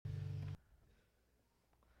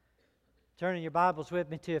Turning your Bibles with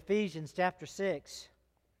me to Ephesians chapter 6.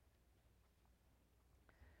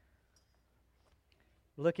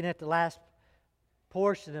 Looking at the last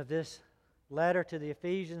portion of this letter to the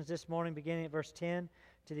Ephesians this morning, beginning at verse 10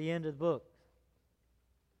 to the end of the book.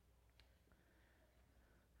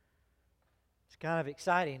 It's kind of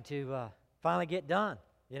exciting to finally get done,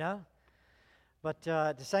 you know. But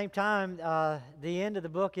at the same time, the end of the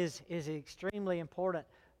book is an extremely important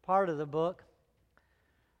part of the book.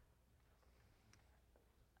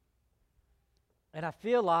 And I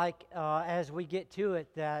feel like as we get to it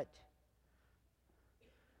that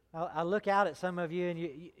I look out at some of you and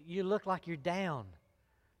you look like you're down.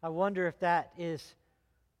 I wonder if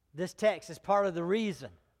this text is part of the reason.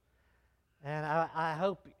 And I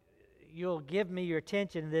hope you'll give me your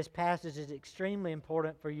attention. This passage is extremely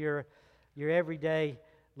important for your everyday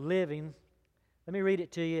living. Let me read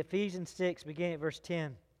it to you. Ephesians 6, beginning at verse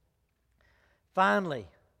 10. Finally,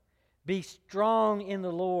 be strong in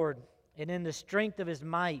the Lord and in the strength of His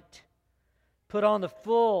might. Put on the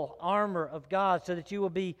full armor of God so that you will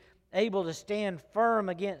be able to stand firm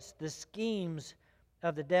against the schemes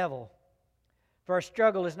of the devil. For our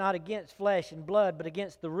struggle is not against flesh and blood, but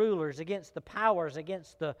against the rulers, against the powers,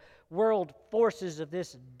 against the world forces of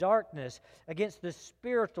this darkness, against the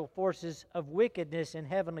spiritual forces of wickedness in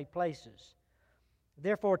heavenly places.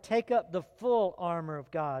 Therefore, take up the full armor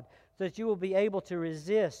of God so that you will be able to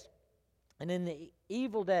resist, and in the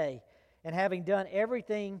evil day, and having done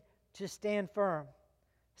everything, to stand firm.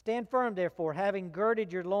 Stand firm, therefore, having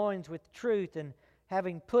girded your loins with truth, and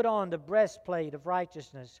having put on the breastplate of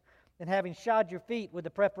righteousness, and having shod your feet with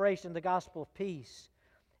the preparation of the gospel of peace.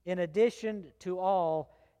 In addition to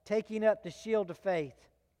all, taking up the shield of faith,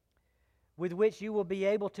 with which you will be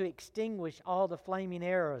able to extinguish all the flaming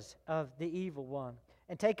arrows of the evil one.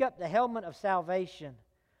 And take up the helmet of salvation,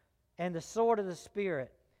 and the sword of the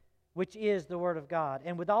Spirit, which is the Word of God.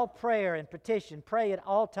 And with all prayer and petition, pray at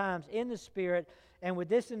all times in the Spirit, and with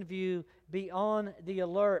this in view, be on the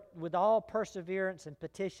alert with all perseverance and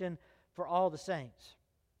petition for all the saints.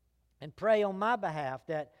 And pray on my behalf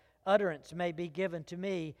that utterance may be given to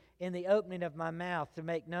me in the opening of my mouth to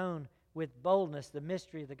make known with boldness the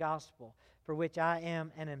mystery of the gospel, for which I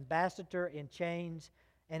am an ambassador in chains,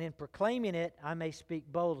 and in proclaiming it I may speak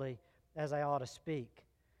boldly as I ought to speak.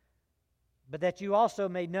 But that you also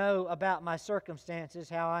may know about my circumstances,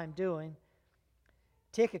 how I am doing.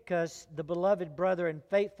 Tychicus, the beloved brother and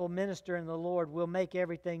faithful minister in the Lord, will make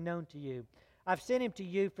everything known to you. I've sent him to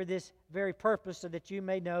you for this very purpose, so that you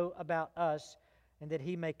may know about us, and that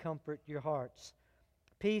he may comfort your hearts.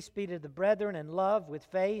 Peace be to the brethren, and love with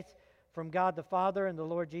faith from God the Father and the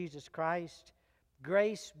Lord Jesus Christ.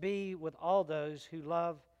 Grace be with all those who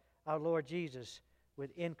love our Lord Jesus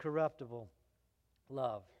with incorruptible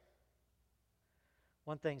love.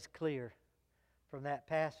 One thing's clear from that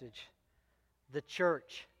passage. The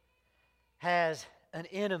church has an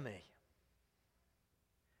enemy.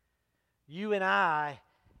 You and I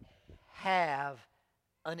have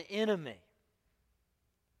an enemy.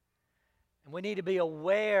 And we need to be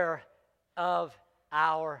aware of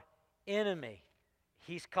our enemy.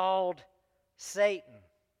 He's called Satan.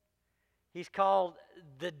 He's called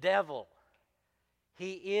the devil.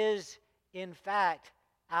 He is, in fact,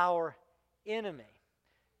 our enemy.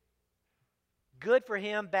 Good for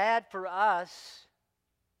him, bad for us.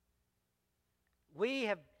 We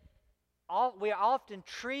are often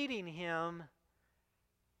treating him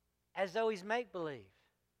as though he's make-believe,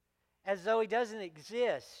 as though he doesn't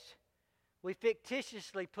exist. We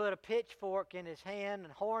fictitiously put a pitchfork in his hand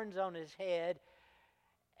and horns on his head,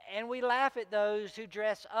 and we laugh at those who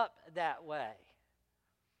dress up that way.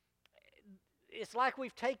 It's like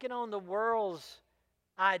we've taken on the world's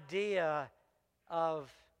idea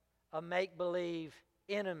of a make-believe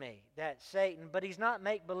enemy, that's Satan. But he's not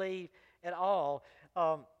make-believe at all.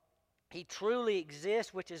 He truly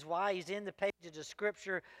exists, which is why he's in the pages of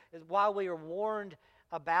Scripture, is why we are warned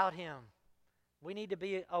about him. We need to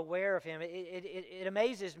be aware of him. It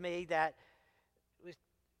amazes me that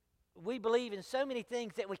we believe in so many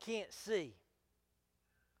things that we can't see.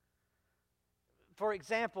 For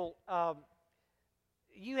example,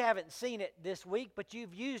 you haven't seen it this week, but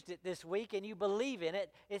you've used it this week and you believe in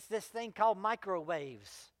it. It's this thing called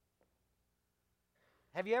microwaves.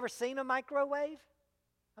 Have you ever seen a microwave?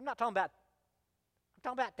 I'm talking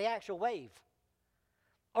about the actual wave.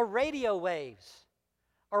 Or radio waves.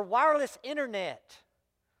 Or wireless internet.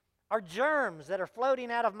 Or germs that are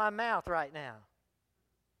floating out of my mouth right now.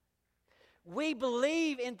 We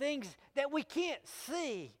believe in things that we can't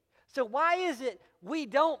see. So why is it we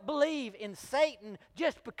don't believe in Satan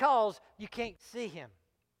just because you can't see him?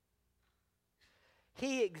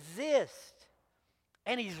 He exists,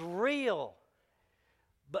 and He's real.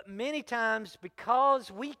 But many times, because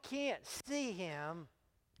we can't see Him,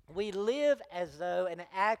 we live as though and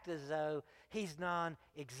act as though He's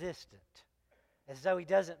non-existent, as though He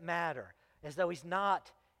doesn't matter, as though He's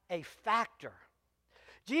not a factor.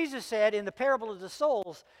 Jesus said in the parable of the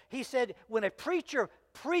souls, He said, when a preacher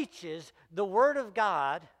preaches the Word of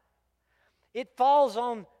God, it falls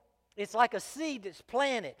on, it's like a seed that's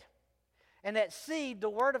planted. And that seed, the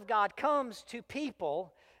Word of God, comes to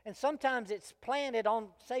people, and sometimes it's planted on,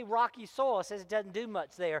 say, rocky soil. It says it doesn't do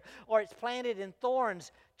much there. Or it's planted in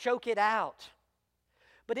thorns, choke it out.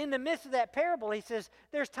 But in the midst of that parable, He says,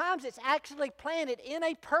 there's times it's actually planted in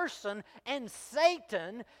a person, and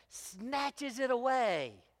Satan snatches it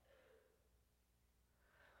away.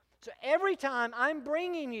 So every time I'm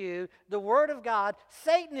bringing you the Word of God,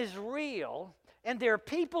 Satan is real. And there are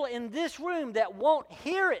people in this room that won't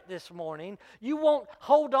hear it this morning. You won't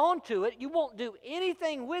hold on to it. You won't do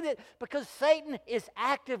anything with it because Satan is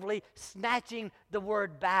actively snatching the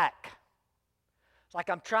Word back. It's like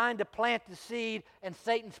I'm trying to plant the seed and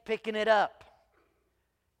Satan's picking it up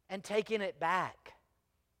and taking it back.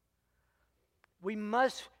 We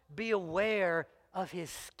must be aware of his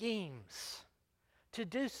schemes to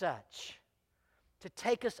do such, to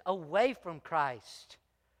take us away from Christ.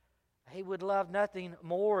 He would love nothing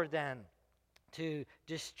more than to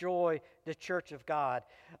destroy the church of God.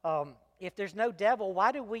 If there's no devil,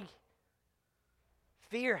 why do we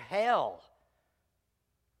fear hell?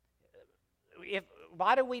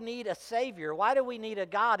 Why do we need a Savior? Why do we need a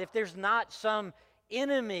God if there's not some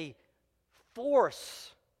enemy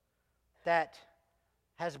force that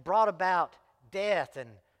has brought about death and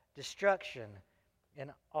destruction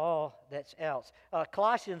and all that's else?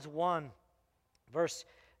 Colossians 1, verse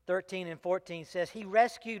 13 and 14 says, He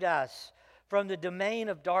rescued us from the domain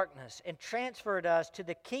of darkness and transferred us to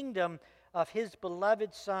the kingdom of His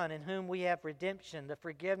beloved Son, in whom we have redemption, the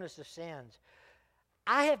forgiveness of sins.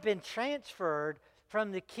 I have been transferred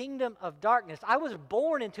from the kingdom of darkness. I was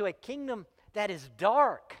born into a kingdom that is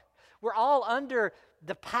dark. We're all under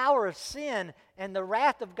the power of sin and the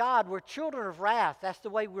wrath of God. We're children of wrath. That's the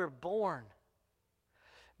way we're born.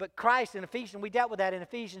 But Christ in Ephesians, we dealt with that in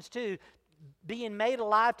Ephesians 2, being made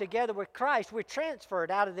alive together with Christ, we're transferred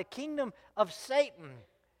out of the kingdom of Satan.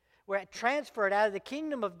 We're transferred out of the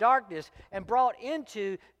kingdom of darkness and brought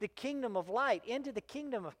into the kingdom of light, into the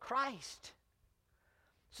kingdom of Christ.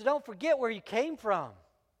 So don't forget where you came from.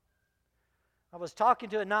 I was talking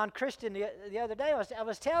to a non-Christian the other day. I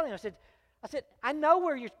was telling him, I said, I know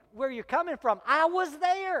where you're coming from. I was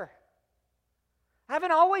there. I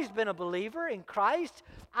haven't always been a believer in Christ.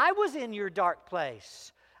 I was in your dark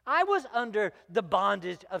place. I was under the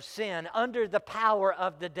bondage of sin, under the power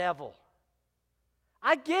of the devil.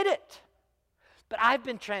 I get it. But I've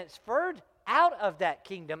been transferred out of that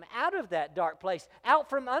kingdom, out of that dark place, out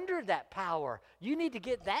from under that power. You need to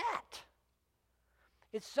get that.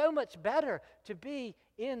 It's so much better to be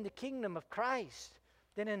in the kingdom of Christ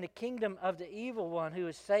than in the kingdom of the evil one, who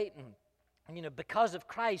is Satan. And, because of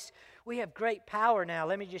Christ, we have great power now.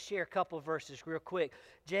 Let me just share a couple of verses real quick.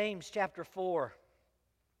 James chapter 4.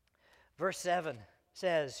 Verse 7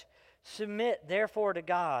 says, Submit therefore to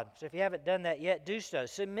God. So if you haven't done that yet, do so.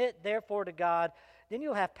 Submit therefore to God. Then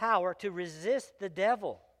you'll have power to resist the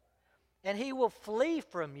devil, and he will flee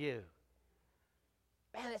from you.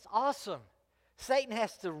 Man, that's awesome. Satan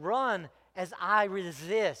has to run as I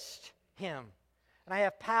resist him. And I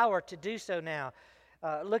have power to do so now.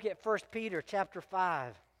 Look at 1 Peter chapter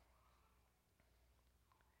 5,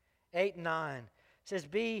 8 and 9. It says,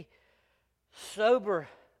 Be sober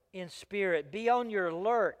in spirit. Be on your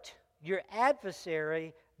alert. Your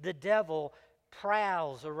adversary, the devil,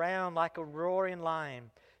 prowls around like a roaring lion,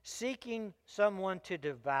 seeking someone to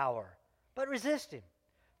devour. But resist him,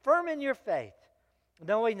 firm in your faith,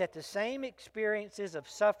 knowing that the same experiences of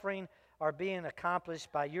suffering are being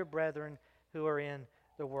accomplished by your brethren who are in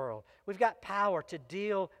the world. We've got power to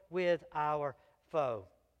deal with our foe.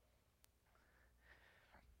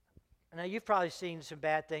 Now, you've probably seen some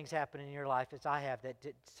bad things happen in your life, as I have,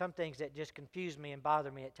 some things that just confuse me and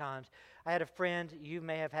bother me at times. I had a friend, you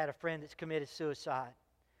may have had a friend that's committed suicide.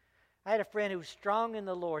 I had a friend who was strong in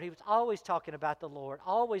the Lord. He was always talking about the Lord,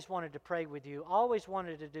 always wanted to pray with you, always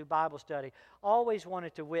wanted to do Bible study, always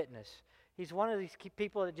wanted to witness. He's one of these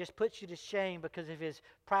people that just puts you to shame because of his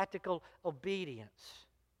practical obedience.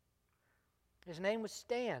 His name was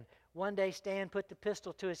Stan. One day, Stan put the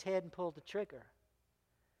pistol to his head and pulled the trigger.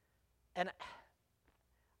 And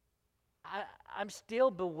I'm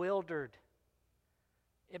still bewildered.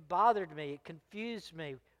 It bothered me. It confused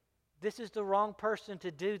me. This is the wrong person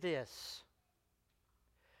to do this.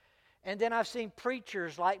 And then I've seen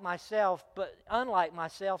preachers like myself, but unlike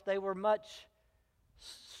myself, they were much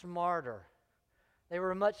smarter. They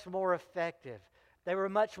were much more effective. They were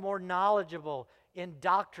much more knowledgeable in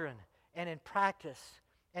doctrine and in practice,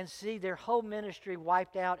 and see their whole ministry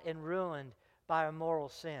wiped out and ruined by immoral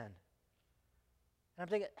sin. And I'm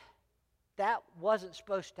thinking, that wasn't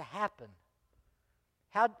supposed to happen.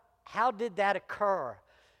 How did that occur?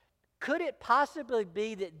 Could it possibly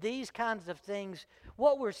be that these kinds of things,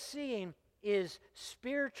 what we're seeing is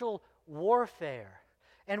spiritual warfare,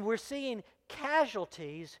 and we're seeing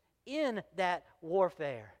casualties in that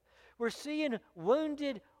warfare. We're seeing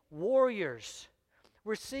wounded warriors.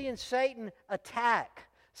 We're seeing Satan attack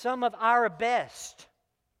some of our best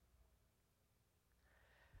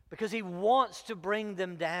because he wants to bring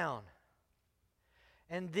them down.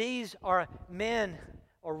 And these are men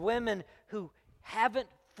or women who haven't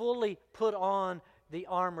fully put on the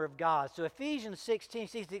armor of God. So Ephesians 16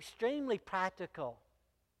 is extremely practical.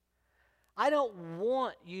 I don't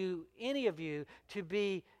want you, any of you, to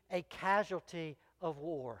be a casualty of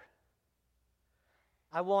war.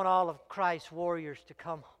 I want all of Christ's warriors to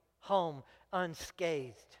come home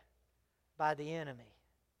unscathed by the enemy.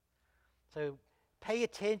 So pay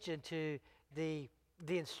attention to the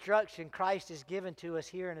instruction Christ has given to us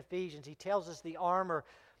here in Ephesians. He tells us the armor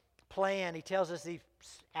plan. He tells us the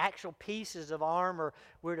actual pieces of armor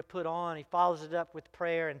we're to put on. He follows it up with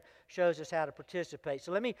prayer and shows us how to participate.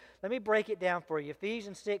 So let me break it down for you.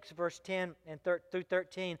 Ephesians 6, verse 10 and through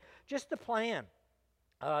 13, just the plan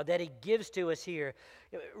that he gives to us here.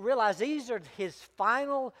 Realize these are his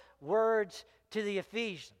final words to the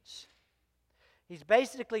Ephesians. He's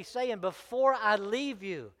basically saying, before I leave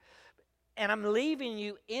you, and I'm leaving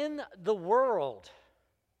you in the world,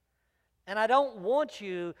 and I don't want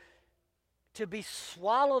you to be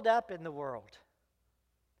swallowed up in the world.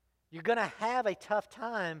 You're going to have a tough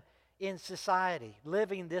time in society,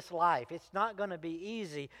 living this life. It's not going to be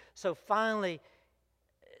easy. So finally,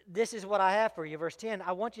 this is what I have for you. Verse 10,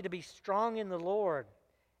 I want you to be strong in the Lord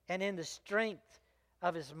and in the strength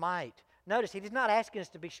of His might. Notice, He's not asking us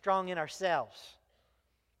to be strong in ourselves.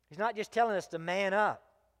 He's not just telling us to man up.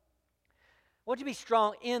 I want you to be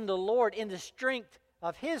strong in the Lord, in the strength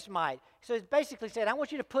of His might. So it's basically said, I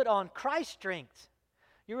want you to put on Christ's strength.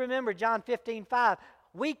 You remember John 15:5.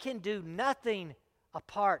 We can do nothing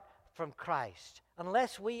apart from Christ.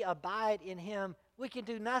 Unless we abide in Him, we can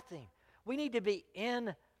do nothing. We need to be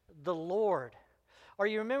in the Lord. Or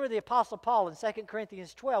you remember the Apostle Paul in 2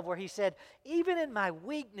 Corinthians 12 where he said, even in my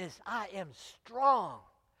weakness I am strong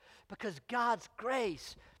because God's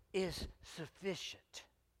grace is sufficient.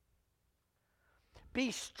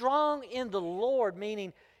 Be strong in the Lord,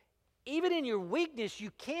 meaning even in your weakness, you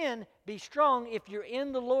can be strong if you're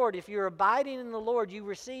in the Lord. If you're abiding in the Lord, you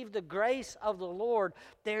receive the grace of the Lord.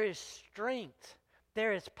 There is strength.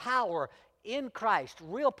 There is power in Christ,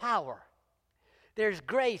 real power. There's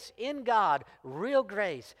grace in God, real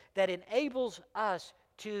grace, that enables us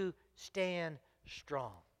to stand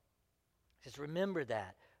strong. Just remember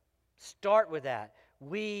that. Start with that.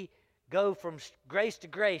 We go from grace to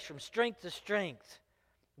grace, from strength to strength.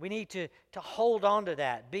 We need to hold on to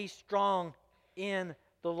that. Be strong in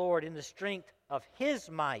the Lord, in the strength of His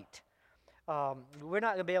might. We're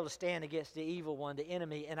not going to be able to stand against the evil one, the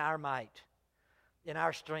enemy, in our might, in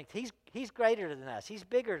our strength. He's greater than us. He's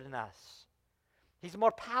bigger than us. He's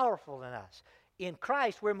more powerful than us. In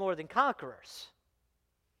Christ, we're more than conquerors.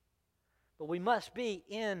 But we must be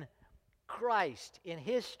in Christ, in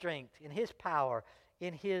His strength, in His power,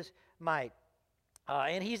 in His might.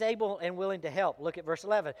 And He's able and willing to help. Look at verse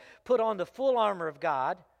 11. Put on the full armor of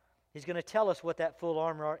God. He's going to tell us what that full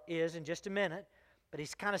armor is in just a minute. But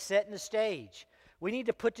He's kind of setting the stage. We need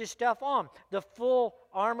to put this stuff on. The full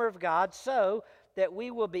armor of God so that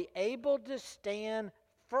we will be able to stand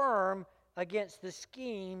firm against the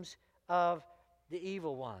schemes of the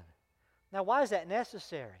evil one. Now, why is that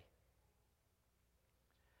necessary?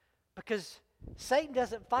 Because Satan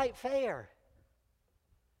doesn't fight fair.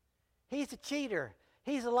 He's a cheater.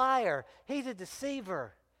 He's a liar. He's a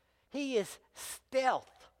deceiver. He is stealth.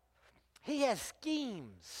 He has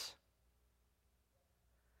schemes.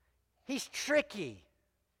 He's tricky.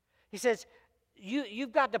 He says,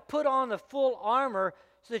 you've got to put on the full armor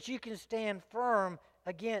so that you can stand firm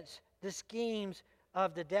against the schemes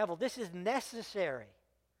of the devil. This is necessary.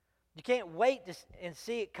 You can't wait and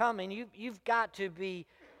see it coming. You've got to be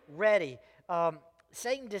ready.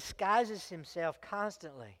 Satan disguises himself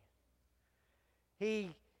constantly.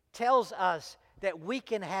 He tells us that we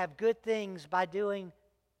can have good things by doing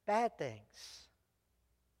bad things.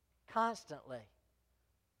 Constantly.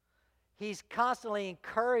 He's constantly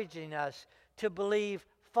encouraging us to believe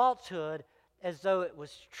falsehood as though it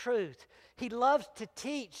was truth. He loves to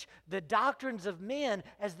teach the doctrines of men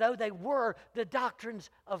as though they were the doctrines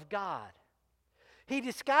of God. He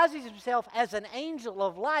disguises himself as an angel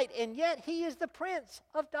of light, and yet he is the prince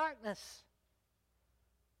of darkness.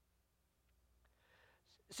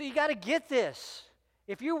 So you got to get this.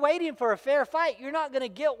 If you're waiting for a fair fight, you're not going to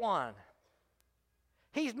get one.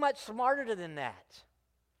 He's much smarter than that.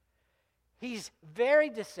 He's very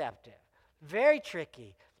deceptive, very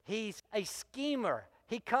tricky. He's a schemer.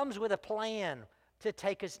 He comes with a plan to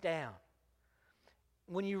take us down.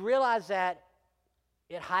 When you realize that,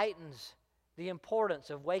 it heightens the importance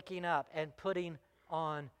of waking up and putting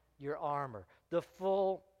on your armor, the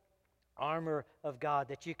full armor of God,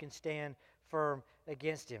 that you can stand firm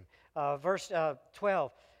against him. Verse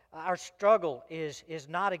 12, our struggle is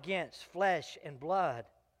not against flesh and blood,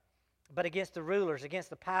 but against the rulers, against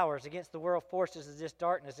the powers, against the world forces of this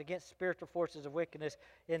darkness, against spiritual forces of wickedness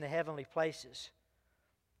in the heavenly places.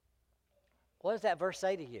 What does that verse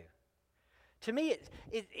say to you? To me,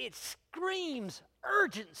 it screams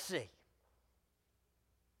urgency.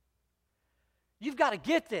 You've got to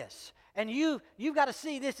get this, and you've got to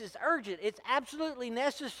see this is urgent. It's absolutely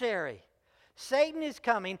necessary. Satan is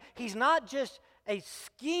coming. He's not just a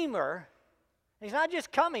schemer. He's not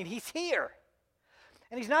just coming. He's here.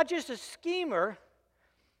 And he's not just a schemer,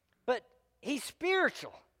 but he's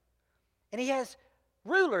spiritual. And he has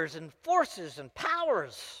rulers and forces and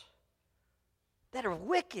powers that are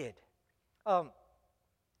wicked.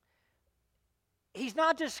 He's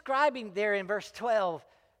not describing there in verse 12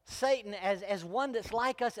 Satan as one that's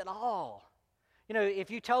like us at all. You know,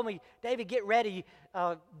 if you told me, David, get ready,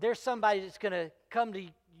 there's somebody that's going to come to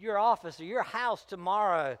your office or your house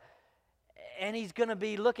tomorrow, and he's going to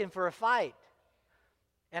be looking for a fight.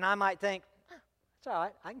 And I might think, it's all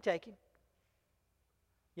right, I can take him.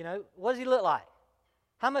 You know, what does he look like?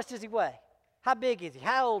 How much does he weigh? How big is he?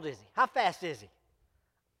 How old is he? How fast is he?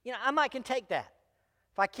 You know, I might can take that.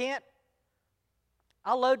 If I can't,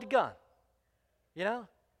 I'll load the gun, you know?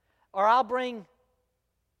 Or I'll bring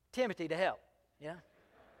Timothy to help, you know?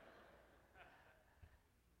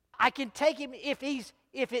 I can take him if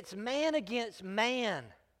it's man against man.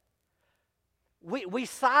 We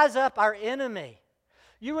size up our enemy.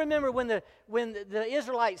 You remember when the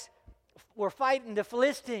Israelites were fighting the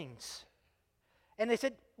Philistines, and they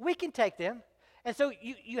said, we can take them. And so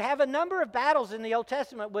you have a number of battles in the Old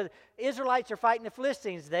Testament where Israelites are fighting the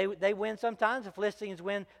Philistines. They win sometimes, the Philistines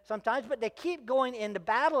win sometimes, but they keep going into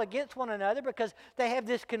battle against one another because they have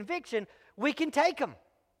this conviction, we can take them.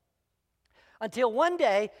 Until one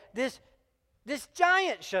day, this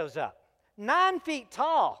giant shows up, 9 feet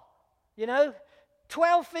tall,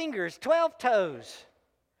 12 fingers, 12 toes.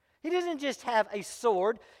 He doesn't just have a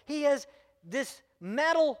sword. He has this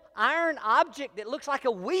metal iron object that looks like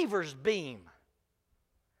a weaver's beam.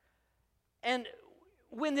 And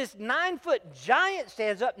when this 9-foot giant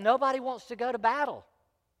stands up, nobody wants to go to battle.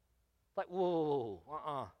 Like, whoa,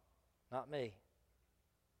 not me.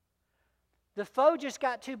 The foe just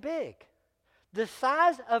got too big. The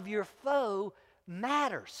size of your foe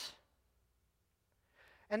matters.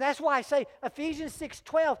 And that's why I say Ephesians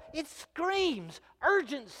 6:12, it screams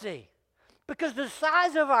urgency. Because the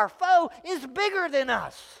size of our foe is bigger than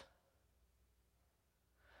us.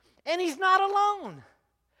 And he's not alone.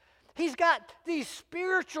 He's got these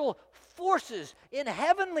spiritual forces in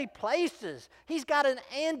heavenly places. He's got an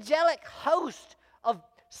angelic host of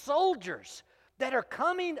soldiers that are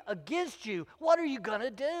coming against you. What are you going to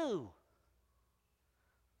do?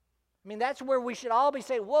 I mean, that's where we should all be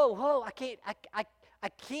saying, whoa, I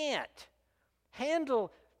can't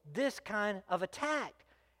handle this kind of attack.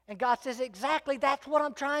 And God says, exactly, that's what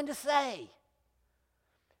I'm trying to say.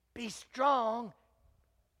 Be strong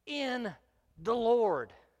in the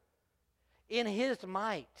Lord, in His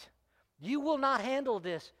might. You will not handle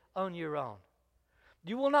this on your own.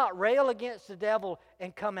 You will not rail against the devil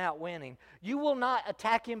and come out winning. You will not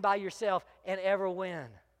attack him by yourself and ever win.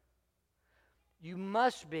 You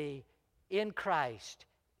must be in Christ,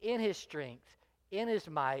 in His strength, in His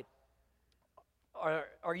might,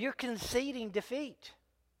 or you're conceding defeat.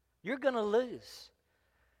 You're going to lose.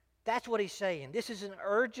 That's what he's saying. This is an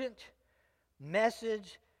urgent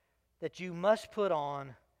message that you must put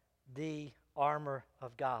on the armor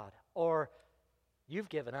of God, or you've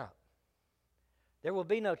given up. There will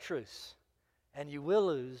be no truce, and you will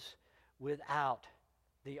lose without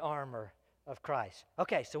the armor of Christ.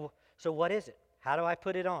 Okay, so what is it? How do I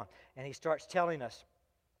put it on? And he starts telling us.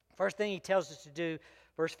 First thing he tells us to do,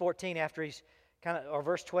 verse 14, after he's or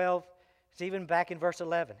verse 12, it's even back in verse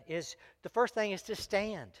 11, is the first thing is to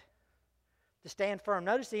stand. to stand firm.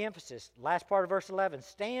 Notice the emphasis. Last part of verse 11.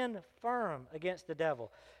 Stand firm against the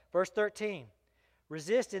devil. Verse 13.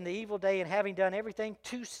 Resist in the evil day, and having done everything,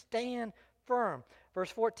 to stand firm.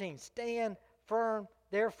 Verse 14. Stand firm,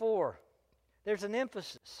 therefore. There's an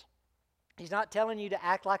emphasis. He's not telling you to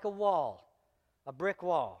act like a wall, a brick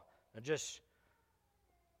wall, and just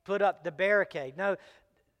put up the barricade. No,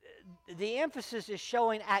 the emphasis is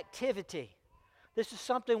showing activity. This is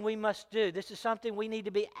something we must do. This is something we need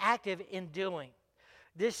to be active in doing.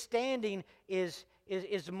 This standing is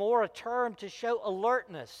more a term to show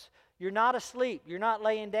alertness. You're not asleep. You're not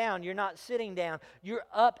laying down. You're not sitting down. You're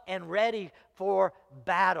up and ready for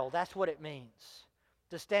battle. That's what it means.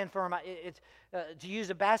 To stand firm. To use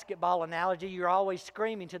a basketball analogy, you're always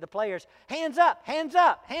screaming to the players, hands up, hands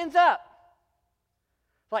up, hands up.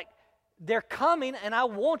 Like, they're coming and I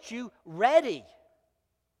want you ready.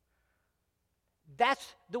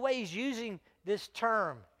 That's the way he's using this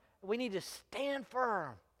term. We need to stand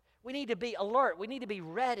firm. We need to be alert. We need to be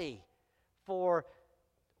ready for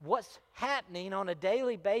what's happening on a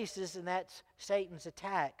daily basis, and that's Satan's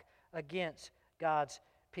attack against God's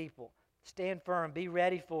people. Stand firm. Be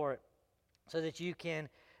ready for it so that you can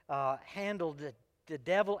handle the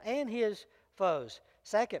devil and his foes.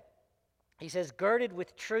 Second, he says, girded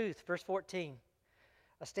with truth, verse 14.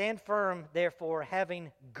 Stand firm, therefore,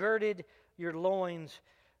 having girded your loins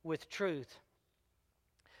with truth.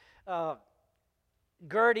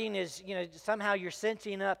 Girding is, somehow you're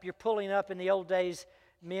cinching up, you're pulling up. In the old days,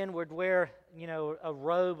 men would wear, a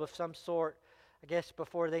robe of some sort, I guess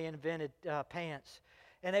before they invented pants.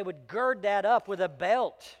 And they would gird that up with a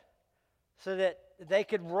belt so that they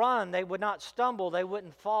could run, they would not stumble, they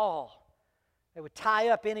wouldn't fall. They would tie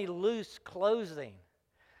up any loose clothing.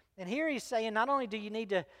 And here he's saying not only do you need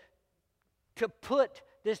to put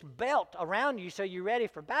this belt around you so you're ready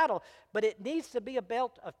for battle, but it needs to be a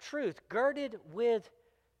belt of truth, girded with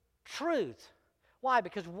truth. Why?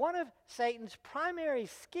 Because one of Satan's primary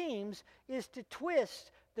schemes is to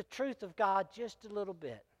twist the truth of God just a little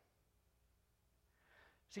bit.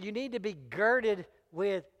 So you need to be girded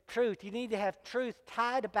with truth. You need to have truth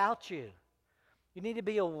tied about you. You need to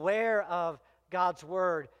be aware of God's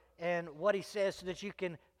word and what he says so that you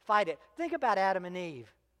can fight it. Think about Adam and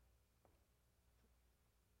Eve.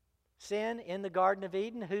 Sin in the Garden of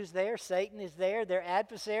Eden. Who's there? Satan is there. Their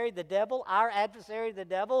adversary, the devil. Our adversary, the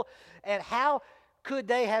devil. And how could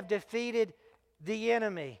they have defeated the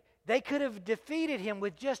enemy? They could have defeated him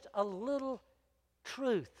with just a little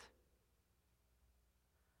truth.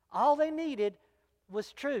 All they needed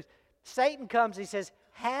was truth. Satan comes, he says,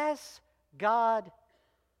 has God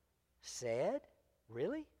said?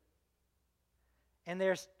 Really? And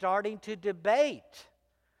they're starting to debate.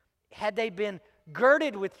 Had they been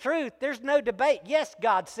girded with truth, there's no debate. Yes,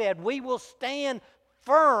 God said, we will stand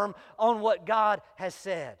firm on what God has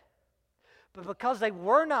said. But because they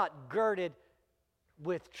were not girded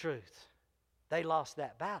with truth, they lost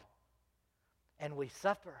that battle. And we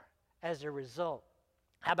suffer as a result.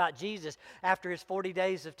 How about Jesus? After his 40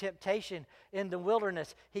 days of temptation in the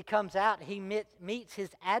wilderness, he comes out and he meets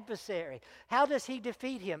his adversary. How does he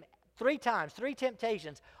defeat him? 3 times, 3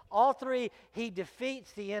 temptations. All 3, he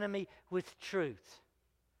defeats the enemy with truth.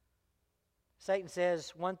 Satan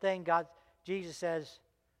says one thing, Jesus says,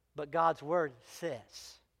 but God's word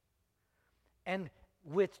says. And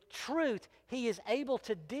with truth, he is able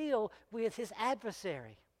to deal with his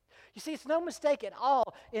adversary. You see, it's no mistake at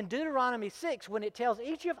all in Deuteronomy 6 when it tells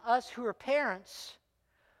each of us who are parents,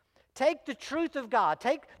 take the truth of God,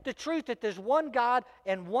 take the truth that there's one God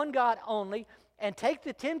and one God only, and take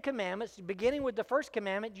the 10 commandments, beginning with the first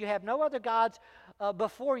commandment, you have no other gods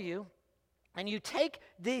before you, and you take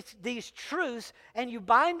these truths and you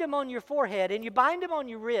bind them on your forehead and you bind them on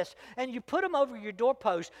your wrist and you put them over your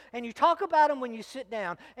doorpost and you talk about them when you sit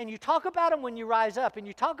down and you talk about them when you rise up and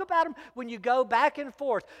you talk about them when you go back and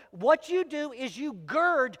forth. What you do is you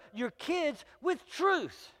gird your kids with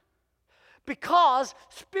truth because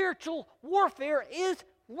spiritual warfare is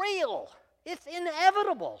real. It's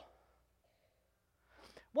inevitable.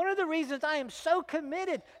 One of the reasons I am so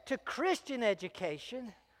committed to Christian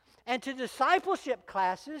education and to discipleship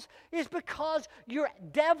classes is because your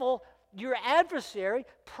devil, your adversary,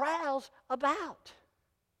 prowls about.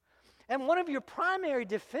 And one of your primary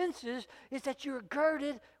defenses is that you're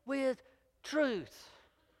girded with truth.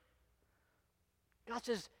 God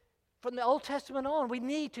says, from the Old Testament on, we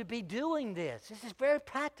need to be doing this. This is very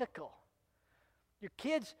practical. Your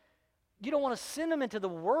kids, you don't want to send them into the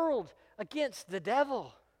world against the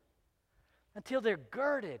devil until they're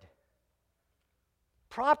girded,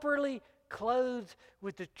 properly clothed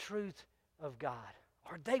with the truth of God,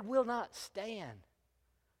 or they will not stand.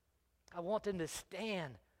 I want them to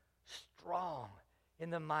stand strong in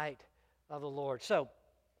the might of the Lord. So,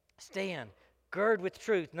 stand, gird with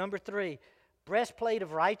truth. Number 3, breastplate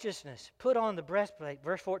of righteousness. Put on the breastplate,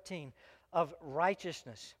 verse 14, of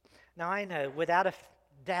righteousness. Now I know, without a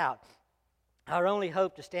doubt, our only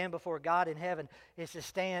hope to stand before God in heaven is to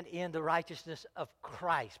stand in the righteousness of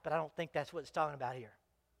Christ. But I don't think that's what it's talking about here.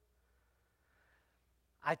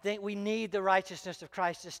 I think we need the righteousness of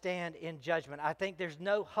Christ to stand in judgment. I think there's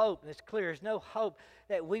no hope, and it's clear, there's no hope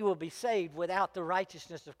that we will be saved without the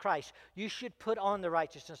righteousness of Christ. You should put on the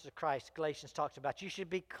righteousness of Christ, Galatians talks about. You should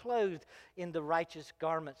be clothed in the righteous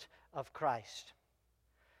garments of Christ.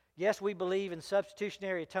 Yes, we believe in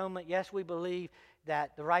substitutionary atonement. Yes, we believe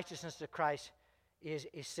that the righteousness of Christ is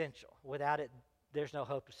essential. Without it, there's no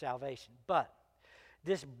hope of salvation. But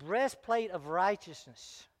this breastplate of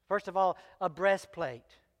righteousness, first of all, a breastplate.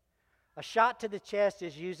 A shot to the chest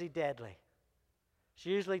is usually deadly. It's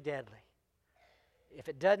usually deadly. If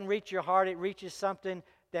it doesn't reach your heart, it reaches something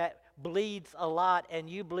that bleeds a lot, and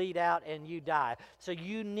you bleed out and you die. So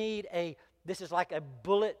you need this is like a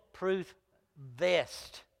bulletproof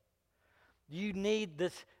vest. You need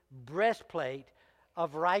this breastplate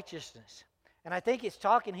of righteousness. And I think it's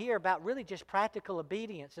talking here about really just practical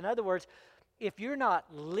obedience. In other words, if you're not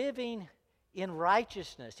living in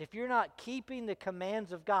righteousness, if you're not keeping the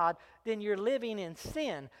commands of God, then you're living in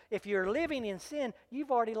sin. If you're living in sin,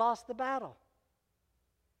 you've already lost the battle.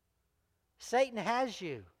 Satan has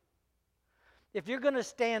you. If you're going to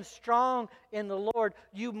stand strong in the Lord,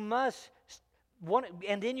 you must,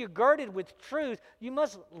 and then you're girded with truth, you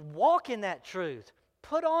must walk in that truth.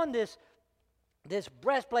 Put on this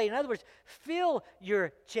breastplate. In other words, fill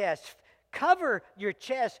your chest, cover your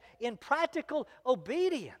chest in practical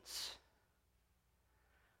obedience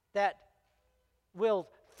that will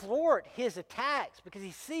thwart his attacks, because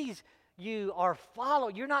he sees you are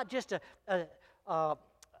followed. You're not just a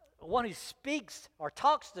one who speaks or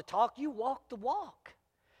talks the talk, you walk the walk.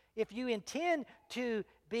 If you intend to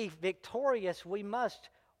be victorious, we must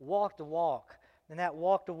walk the walk. And that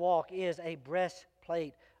walk the walk is a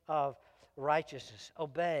breastplate of righteousness.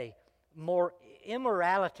 Obey. More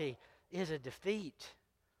immorality is a defeat.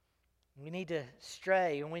 We need to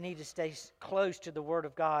stray, and we need to stay close to the Word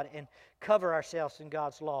of God and cover ourselves in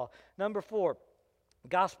God's law. Number 4,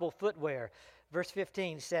 gospel footwear. Verse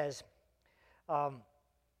 15 says,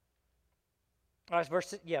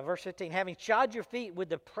 verse 15, having shod your feet with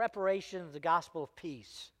the preparation of the gospel of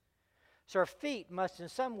peace. So our feet must in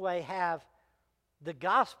some way have the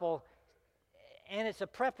gospel, and it's a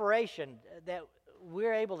preparation that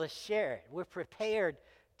we're able to share it. We're prepared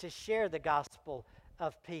to share the gospel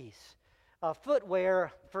of peace.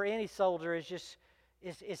 Footwear for any soldier is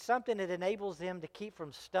something that enables them to keep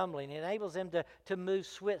from stumbling. It enables them to move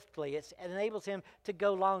swiftly. It enables him to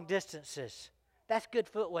go long distances. That's good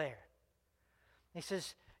footwear. He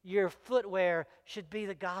says your footwear should be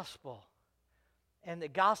the gospel. And the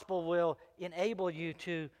gospel will enable you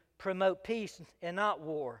to promote peace and not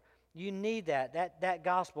war. You need that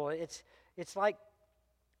gospel. It's like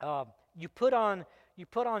you put on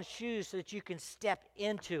shoes so that you can step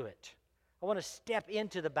into it. I want to step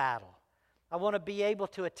into the battle. I want to be able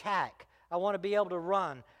to attack. I want to be able to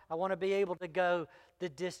run. I want to be able to go the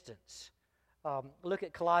distance. Look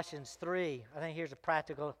at Colossians 3. I think here's a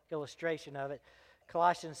practical illustration of it.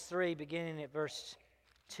 Colossians 3, beginning at verse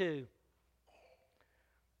 2.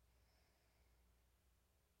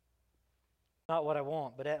 Not what I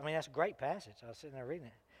want, but that's a great passage. I was sitting there reading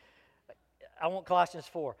it. I want Colossians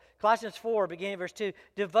 4. Colossians 4, beginning at verse 2.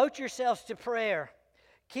 Devote yourselves to prayer,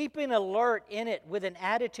 keeping alert in it with an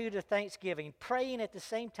attitude of thanksgiving, praying at the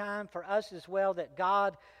same time for us as well, that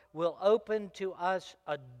God will open to us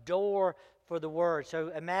a door for the word.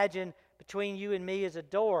 So imagine between you and me is a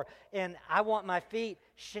door, and I want my feet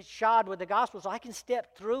shod with the gospel so I can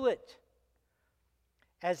step through it.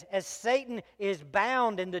 As Satan is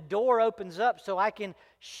bound and the door opens up so I can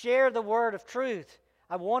share the word of truth,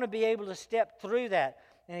 I want to be able to step through that.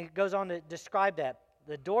 And he goes on to describe that.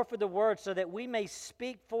 The door for the word, so that we may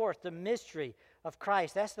speak forth the mystery of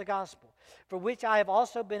Christ. That's the gospel. For which I have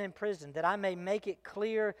also been imprisoned, that I may make it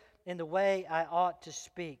clear in the way I ought to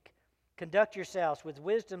speak. Conduct yourselves with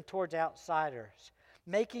wisdom towards outsiders,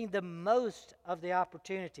 making the most of the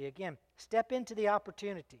opportunity. Again, step into the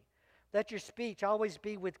opportunity. Let your speech always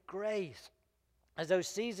be with grace, as though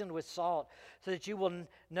seasoned with salt, so that you will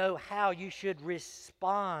know how you should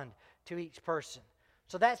respond to each person.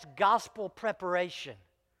 So that's gospel preparation.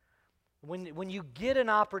 When you get an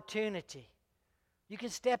opportunity, you can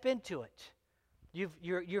step into it.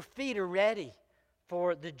 Your feet are ready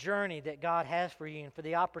for the journey that God has for you and for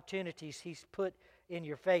the opportunities He's put in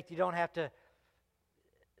your faith. You don't have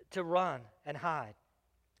to run and hide.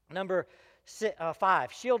 Number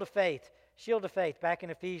 5, shield of faith. Shield of faith, back in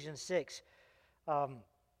Ephesians 6,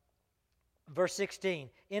 verse 16.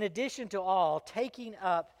 In addition to all, taking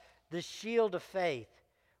up the shield of faith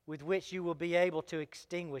with which you will be able to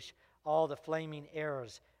extinguish all the flaming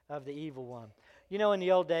arrows of the evil one. You know, in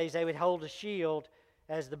the old days, they would hold a shield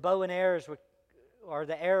as the bow and arrows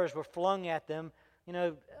the arrows were flung at them. You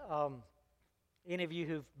know, any of you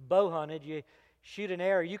who've bow hunted, you shoot an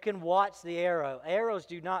arrow, you can watch the arrow. Arrows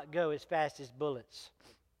do not go as fast as bullets.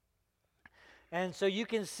 And so you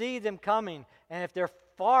can see them coming, and if they're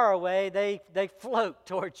far away, they float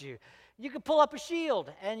towards you. You can pull up a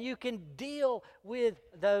shield, and you can deal with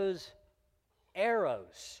those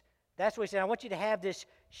arrows. That's what he said. I want you to have this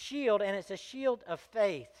shield, and it's a shield of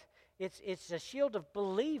faith. It's a shield of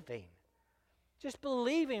believing. Just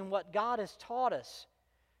believing what God has taught us.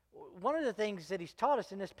 One of the things that he's taught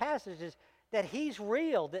us in this passage is that he's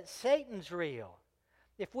real, that Satan's real.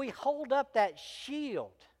 If we hold up that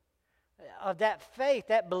shield of that faith,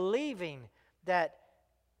 that believing that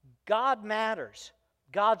God matters,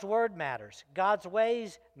 God's word matters, God's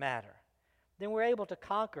ways matter, then we're able to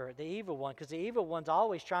conquer the evil one, because the evil one's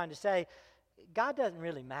always trying to say, God doesn't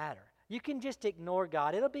really matter. You can just ignore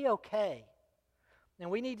God. It'll be okay. And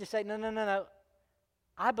we need to say, no.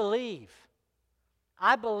 I believe.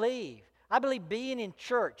 I believe being in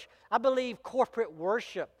church, I believe corporate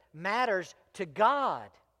worship matters to God.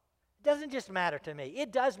 It doesn't just matter to me.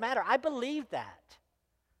 It does matter. I believe that.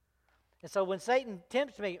 And so when Satan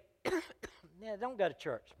tempts me, yeah, don't go to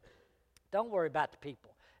church. Don't worry about the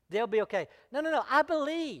people. They'll be okay. No. I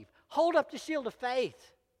believe. Hold up the shield of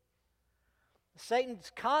faith.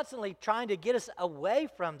 Satan's constantly trying to get us away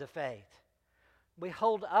from the faith. We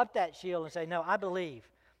hold up that shield and say, no, I believe.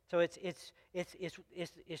 So it's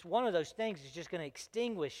one of those things that's just going to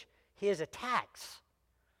extinguish his attacks,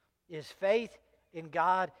 is faith in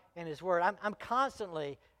God and his word. I'm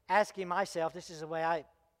constantly asking myself, this is the way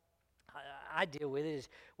I deal with it, is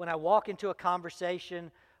when I walk into a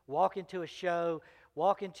conversation, walk into a show,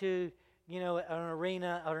 walk into, an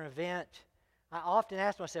arena or an event, I often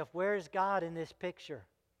ask myself, where is God in this picture?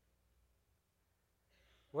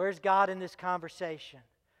 Where's God in this conversation?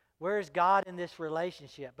 Where is God in this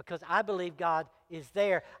relationship? Because I believe God is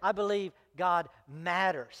there. I believe God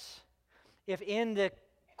matters. If in the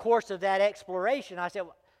course of that exploration I say,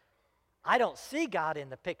 well, I don't see God in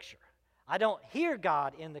the picture, I don't hear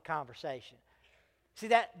God in the conversation. See,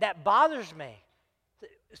 that bothers me.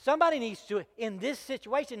 Somebody needs to, in this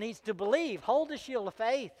situation, needs to believe. Hold the shield of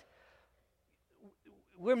faith.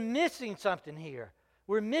 We're missing something here.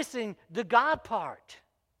 We're missing the God part.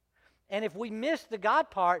 And if we miss the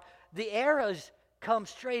God part, the arrows come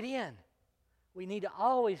straight in. We need to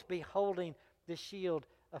always be holding the shield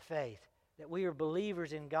of faith, that we are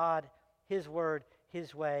believers in God, his word,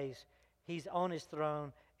 his ways. He's on his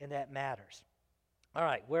throne, and that matters. All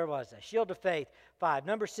right, where was I? Shield of faith, 5.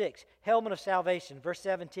 Number 6, helmet of salvation, verse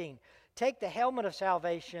 17. Take the helmet of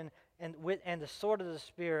salvation and the sword of the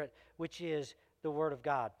Spirit, which is the word of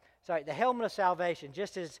God. Sorry, the helmet of salvation,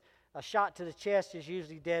 just as a shot to the chest is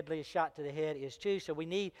usually deadly, a shot to the head is too, so we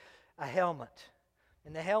need a helmet.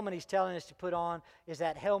 And the helmet he's telling us to put on is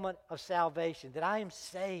that helmet of salvation, that I am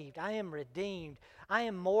saved, I am redeemed, I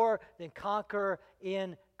am more than conqueror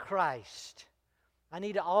in Christ. I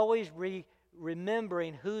need to always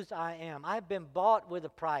remembering whose I am. I've been bought with a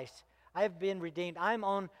price. I've been redeemed. I'm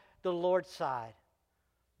on the Lord's side.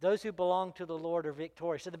 Those who belong to the Lord are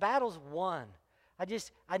victorious. So the battle's won.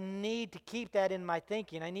 I need to keep that in my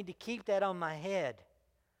thinking. I need to keep that on my head.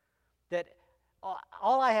 That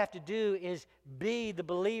all I have to do is be the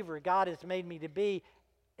believer God has made me to be,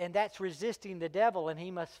 and that's resisting the devil, and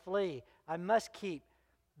he must flee. I must keep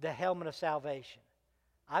the helmet of salvation.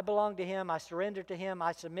 I belong to him. I surrender to him.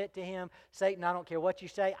 I submit to him. Satan, I don't care what you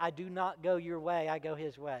say. I do not go your way. I go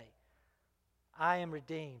his way. I am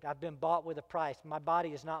redeemed. I've been bought with a price. My body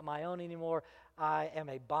is not my own anymore. I am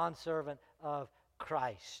a bondservant of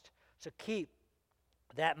Christ. So keep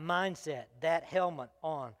that mindset, that helmet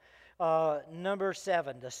on. Number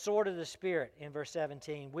 7, the sword of the Spirit in verse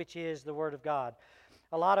 17, which is the Word of God.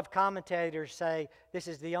 A lot of commentators say this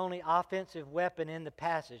is the only offensive weapon in the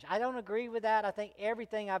passage. I don't agree with that. I think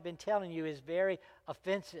everything I've been telling you is very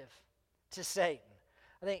offensive to Satan.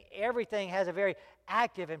 I think everything has a very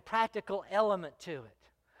active and practical element to it.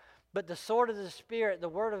 But the sword of the Spirit, the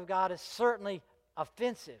Word of God, is certainly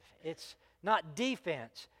offensive. It's not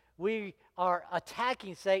defense. We are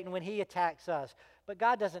attacking Satan when he attacks us. But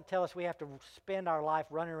God doesn't tell us we have to spend our life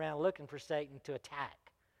running around looking for Satan to attack.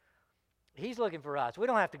 He's looking for us. We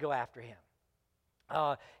don't have to go after him.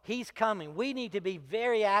 He's coming. We need to be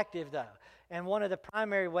very active, though. And one of the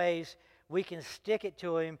primary ways we can stick it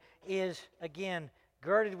to Him is, again,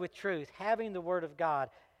 girded with truth, having the Word of God.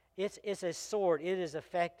 It's a sword. It is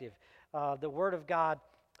effective. The Word of God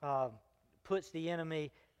puts the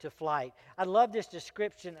enemy to flight. I love this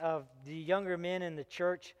description of the younger men in the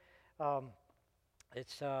church. I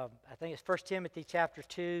think it's 1 Timothy chapter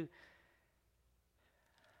 2.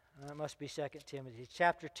 That must be 2 Timothy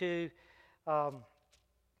chapter 2. All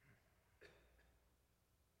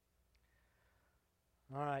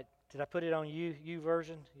right. Did I put it on you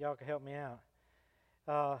version? Y'all can help me out.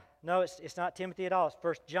 No, it's not Timothy at all. It's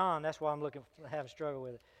 1 John. That's why I'm having a struggle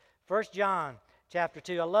with it. 1 John chapter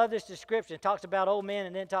 2. I love this description. It talks about old men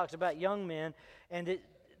and then talks about young men. And the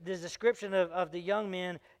description of the young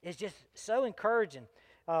men is just so encouraging.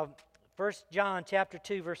 1 John chapter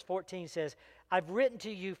 2, verse 14 says, I've written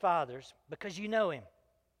to you, fathers, because you know Him,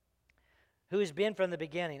 who has been from the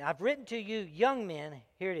beginning. I've written to you, young men,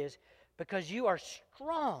 here it is, because you are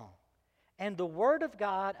strong, and the Word of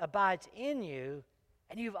God abides in you,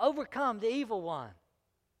 and you've overcome the evil one.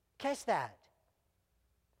 Catch that.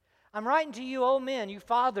 I'm writing to you, old men, you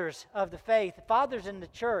fathers of the faith, fathers in the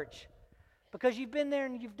church, because you've been there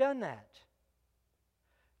and you've done that.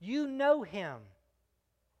 You know Him.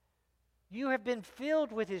 You have been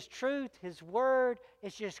filled with His truth, His Word.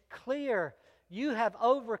 It's just clear. You have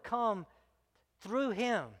overcome through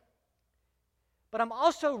Him. But I'm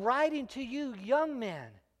also writing to you, young men,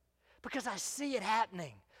 because I see it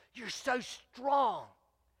happening. You're so strong.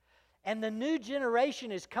 And the new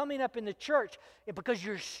generation is coming up in the church because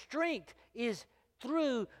your strength is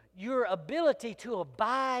through your ability to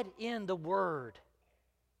abide in the Word.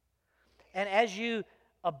 And as you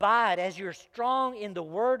abide, as you're strong in the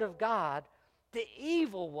Word of God, the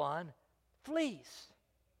evil one flees.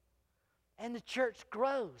 And the church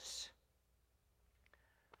grows.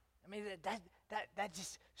 I mean, that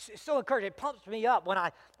just is so encouraging. It pumps me up when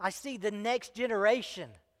I see the next generation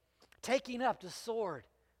taking up the sword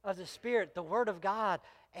of the Spirit, the Word of God,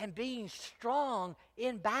 and being strong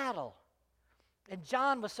in battle. And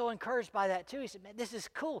John was so encouraged by that too. He said, man, this is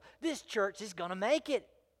cool. This church is going to make it.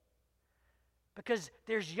 Because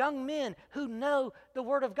there's young men who know the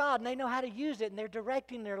Word of God, and they know how to use it, and they're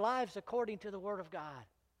directing their lives according to the Word of God.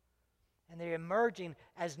 And they're emerging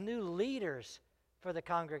as new leaders for the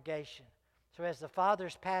congregation. So as the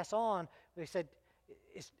fathers pass on, we said,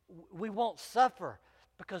 we won't suffer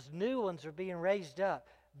because new ones are being raised up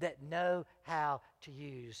that know how to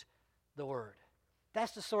use the Word.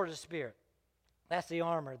 That's the sword of the Spirit. That's the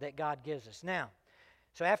armor that God gives us. Now,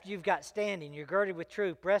 so after you've got standing, you're girded with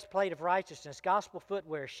truth, breastplate of righteousness, gospel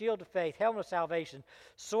footwear, shield of faith, helmet of salvation,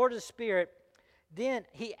 sword of the Spirit, then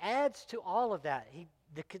he adds to all of that.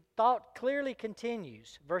 The thought clearly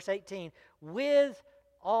continues. Verse 18, with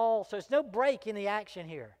all, so it's no break in the action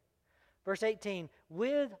here. Verse 18,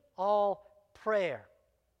 with all prayer.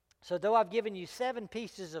 So though I've given you 7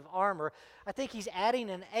 pieces of armor, I think he's adding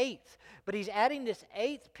an 8th. But he's adding this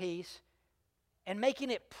 8th piece and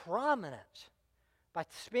making it prominent by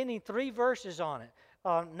spending 3 verses on it.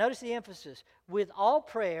 Notice the emphasis. With all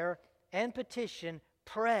prayer and petition,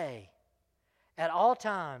 pray at all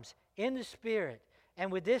times in the Spirit.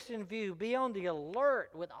 And with this in view, be on the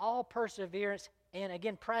alert with all perseverance, and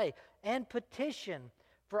again, pray and petition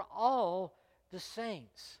for all the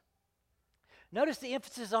saints. Notice the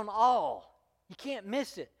emphasis on all. You can't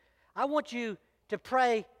miss it. I want you to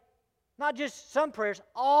pray not just some prayers,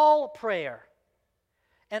 all prayer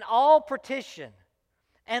and all petition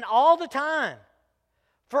and all the time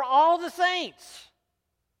for all the saints.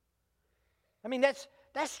 I mean, that's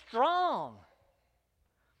strong.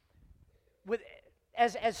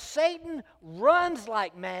 As Satan runs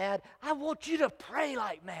like mad, I want you to pray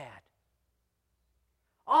like mad.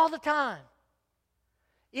 All the time.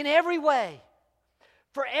 In every way.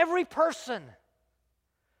 For every person.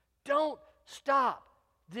 Don't stop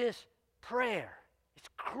this prayer. It's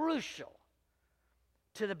crucial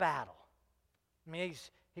to the battle. I mean,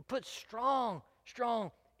 he puts strong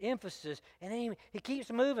emphasis, and then he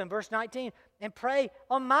keeps moving. Verse 19, and pray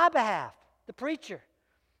on my behalf, the preacher,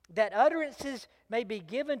 that utterances may be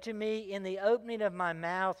given to me in the opening of my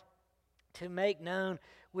mouth to make known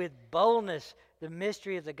with boldness the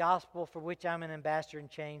mystery of the gospel, for which I'm an ambassador in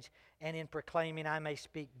chains, and in proclaiming I may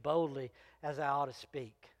speak boldly as I ought to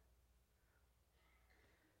speak.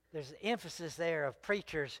 There's an emphasis there of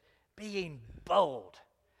preachers being bold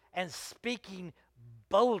and speaking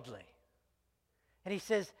boldly. And he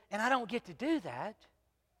says, and I don't get to do that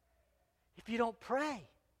if you don't pray.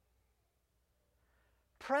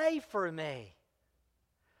 Pray for me.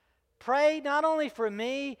 Pray not only for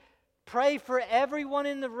me, pray for everyone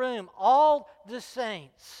in the room, all the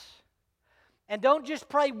saints. And don't just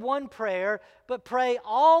pray one prayer, but pray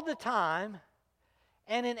all the time.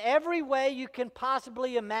 And in every way you can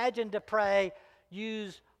possibly imagine to pray,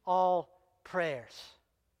 use all prayers.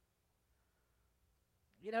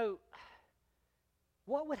 You know,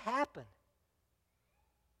 what would happen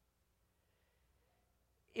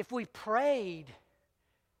if we prayed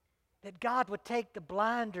that God would take the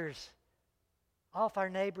blinders off our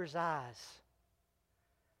neighbor's eyes?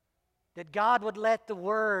 That God would let the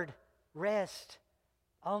Word rest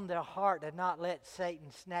on their heart and not let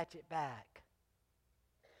Satan snatch it back?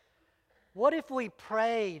 What if we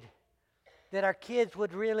prayed that our kids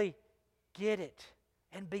would really get it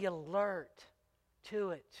and be alert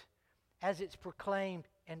to it as it's proclaimed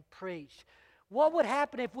and preached? What would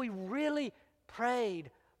happen if we really prayed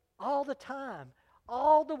all the time,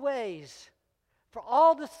 all the ways, for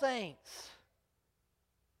all the saints?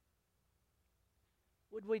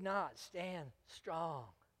 Would we not stand strong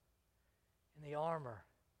in the armor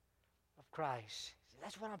of Christ?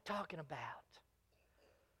 That's what I'm talking about.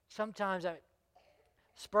 Sometimes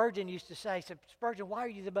Spurgeon used to say, Spurgeon, why are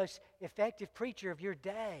you the most effective preacher of your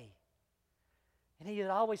day? And he would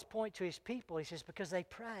always point to his people. He says, because they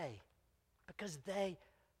pray. Because they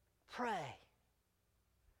pray.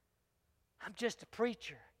 I'm just a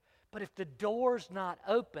preacher. But if the door's not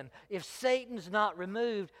open, if Satan's not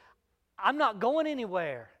removed, I'm not going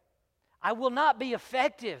anywhere. I will not be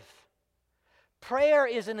effective. Prayer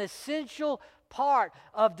is an essential part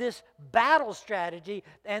of this battle strategy,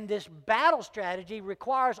 and this battle strategy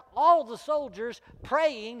requires all the soldiers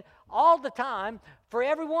praying all the time for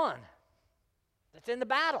everyone that's in the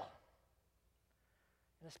battle,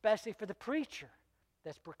 and especially for the preacher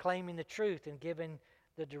that's proclaiming the truth and giving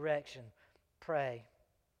the direction. Pray.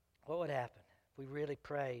 What would happen if we really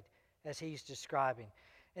prayed as he's describing?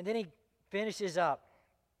 And then he finishes up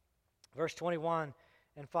verse 21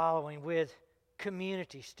 and following with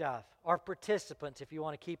community stuff, or participants, if you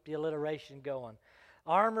want to keep the alliteration going.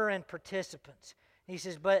 Armor and participants. He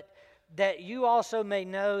says, but that you also may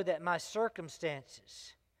know that my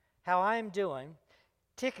circumstances, how I am doing,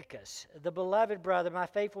 Tychicus, the beloved brother, my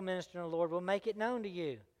faithful minister in the Lord, will make it known to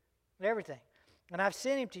you, everything. And I've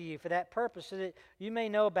sent him to you for that purpose, so that you may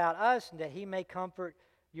know about us and that he may comfort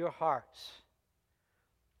your hearts.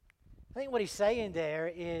 I think what he's saying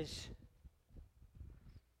there is,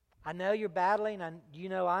 I know you're battling, and you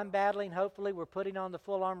know I'm battling. Hopefully we're putting on the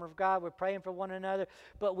full armor of God. We're praying for one another.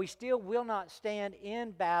 But we still will not stand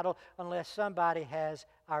in battle unless somebody has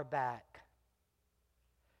our back.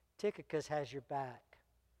 Tychicus has your back.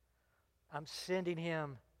 I'm sending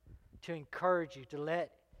him to encourage you, to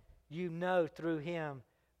let you know through him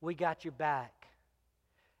we got your back.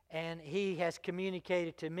 And he has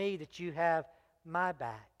communicated to me that you have my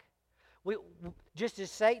back. Just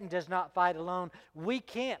as Satan does not fight alone, we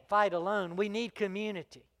can't fight alone. We need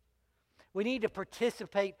community. We need to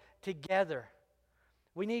participate together.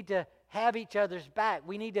 We need to have each other's back.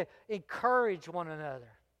 We need to encourage one another.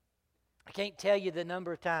 I can't tell you the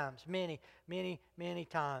number of times, many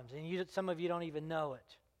times, and some of you don't even know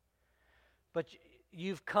it. But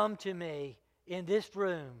you've come to me in this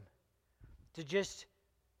room to just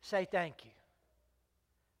say thank you.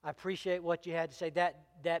 I appreciate what you had to say.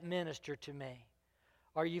 That ministered to me.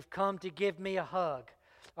 Or you've come to give me a hug.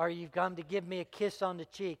 Or you've come to give me a kiss on the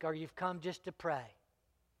cheek. Or you've come just to pray.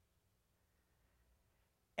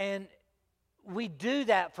 And we do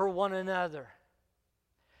that for one another.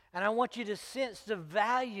 And I want you to sense the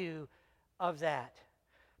value of that.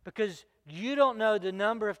 Because you don't know the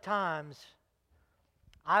number of times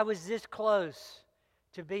I was this close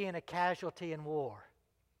to being a casualty in war.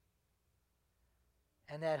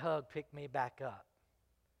 And that hug picked me back up.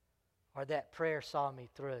 Or that prayer saw me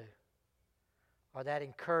through. Or that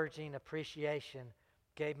encouraging appreciation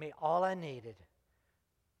gave me all I needed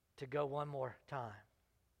to go one more time.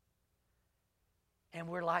 And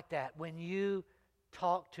we're like that. When you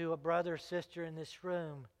talk to a brother or sister in this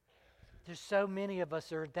room, there's so many of us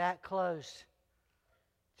that are that close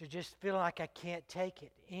to just feeling like I can't take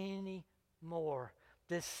it anymore.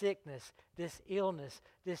 This sickness, this illness,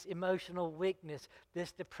 this emotional weakness,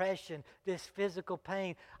 this depression, this physical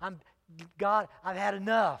pain. God, I've had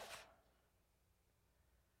enough.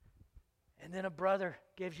 And then a brother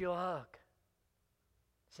gives you a hug.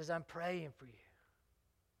 Says, I'm praying for you.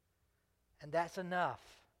 And that's enough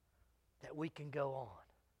that we can go on.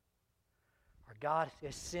 Or God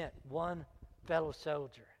has sent one fellow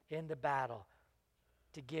soldier into battle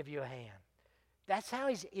to give you a hand. That's how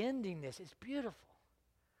he's ending this. It's beautiful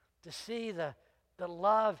to see the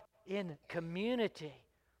love in community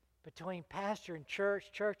between pastor and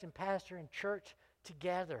church, church and pastor, and church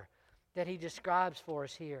together that he describes for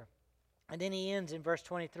us here. And then he ends in verse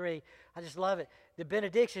 23. I just love it. The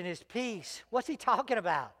benediction is peace. What's he talking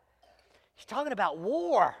about? He's talking about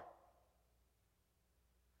war.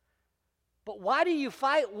 But why do you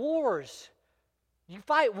fight wars? You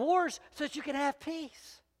fight wars so that you can have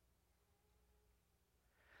peace.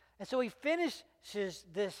 And so he finishes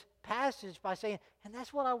this passage by saying, and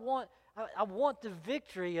that's what I want. I want the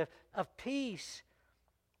victory of peace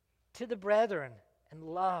to the brethren and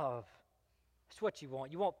love. That's what you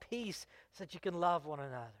want. You want peace so that you can love one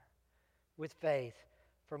another with faith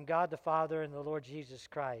from God the Father and the Lord Jesus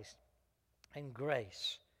Christ, and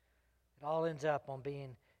grace. It all ends up on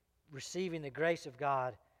receiving the grace of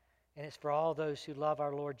God, and it's for all those who love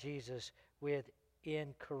our Lord Jesus with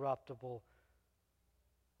incorruptible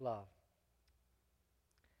love.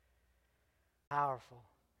 Powerful.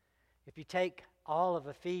 If you take all of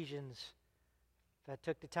Ephesians, if I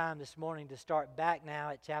took the time this morning to start back now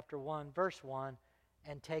at chapter 1, verse 1,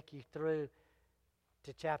 and take you through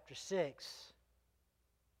to chapter 6,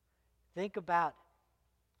 think about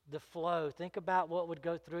the flow. Think about what would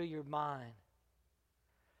go through your mind.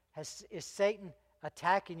 Is Satan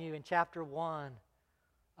attacking you in chapter 1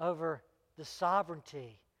 over the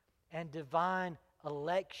sovereignty and divine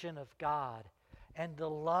election of God and the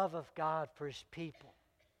love of God for His people?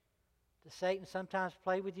 Does Satan sometimes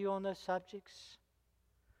play with you on those subjects?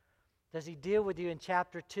 Does he deal with you in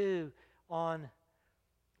chapter 2 on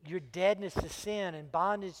your deadness to sin and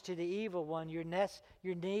bondage to the evil one, your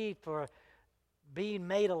need for being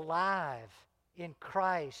made alive in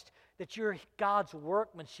Christ, that you're God's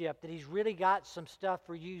workmanship, that He's really got some stuff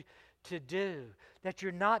for you to do, that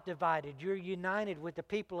you're not divided, you're united with the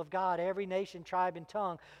people of God, every nation, tribe, and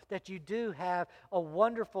tongue, that you do have a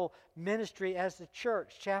wonderful ministry as the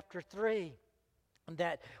church, chapter 3,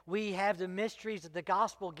 that we have the mysteries of the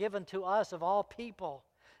gospel given to us of all people,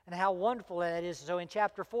 and how wonderful that is. So in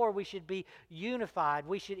chapter 4, we should be unified.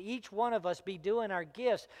 We should, each one of us, be doing our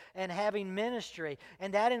gifts and having ministry.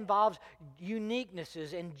 And that involves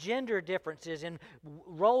uniquenesses and gender differences and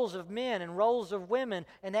roles of men and roles of women.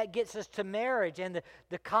 And that gets us to marriage and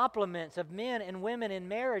the complements of men and women in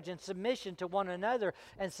marriage, and submission to one another,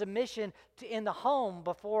 and submission in the home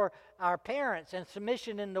before our parents, and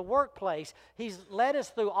submission in the workplace. He's led us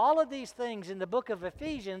through all of these things in the book of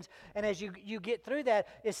Ephesians. And as you get through that,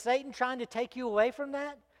 is Satan trying to take you away from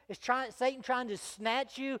that? Is Satan trying to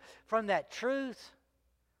snatch you from that truth?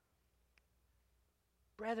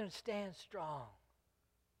 Brethren, stand strong.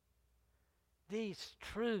 These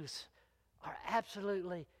truths are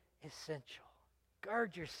absolutely essential.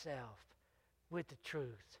 Gird yourself with the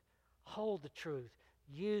truth. Hold the truth.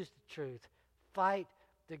 Use the truth. Fight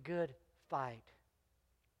the good fight.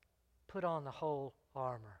 Put on the whole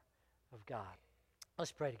armor of God.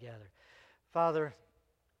 Let's pray together. Father,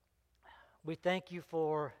 we thank you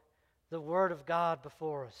for the Word of God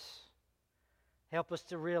before us. Help us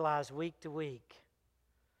to realize week to week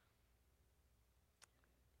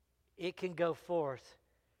it can go forth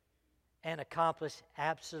and accomplish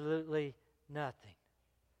absolutely nothing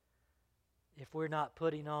if we're not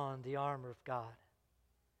putting on the armor of God.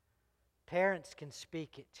 Parents can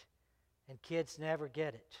speak it, and kids never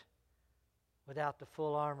get it without the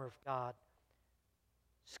full armor of God.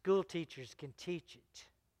 School teachers can teach it,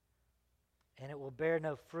 and it will bear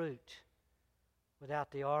no fruit without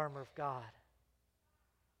the armor of God.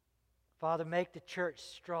 Father, make the church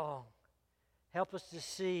strong. Help us to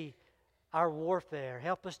see our warfare.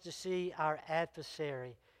 Help us to see our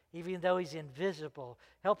adversary, even though he's invisible.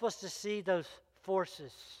 Help us to see those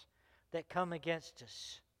forces that come against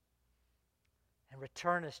us, and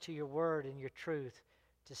return us to your word and your truth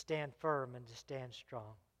to stand firm and to stand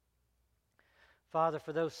strong. Father,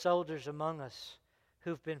 for those soldiers among us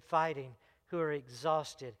who've been fighting, who are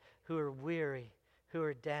exhausted, who are weary, who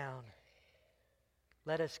are down,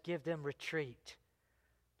 let us give them retreat.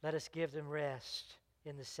 Let us give them rest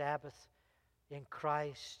in the Sabbath, in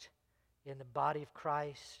Christ, in the body of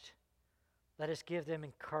Christ. Let us give them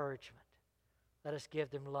encouragement. Let us give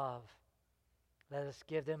them love. Let us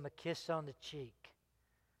give them a kiss on the cheek.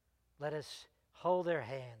 Let us hold their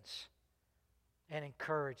hands and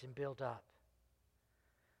encourage and build up.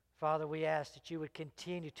 Father, we ask that you would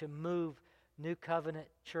continue to move New Covenant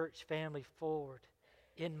Church family forward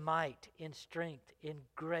in might, in strength, in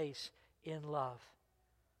grace, in love.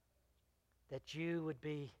 That you would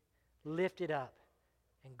be lifted up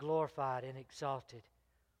and glorified and exalted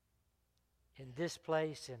in this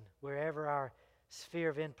place and wherever our sphere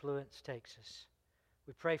of influence takes us.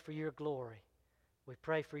 We pray for your glory. We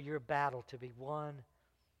pray for your battle to be won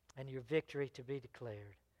and your victory to be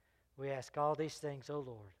declared. We ask all these things, O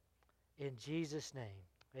Lord, in Jesus' name.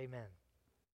 Amen.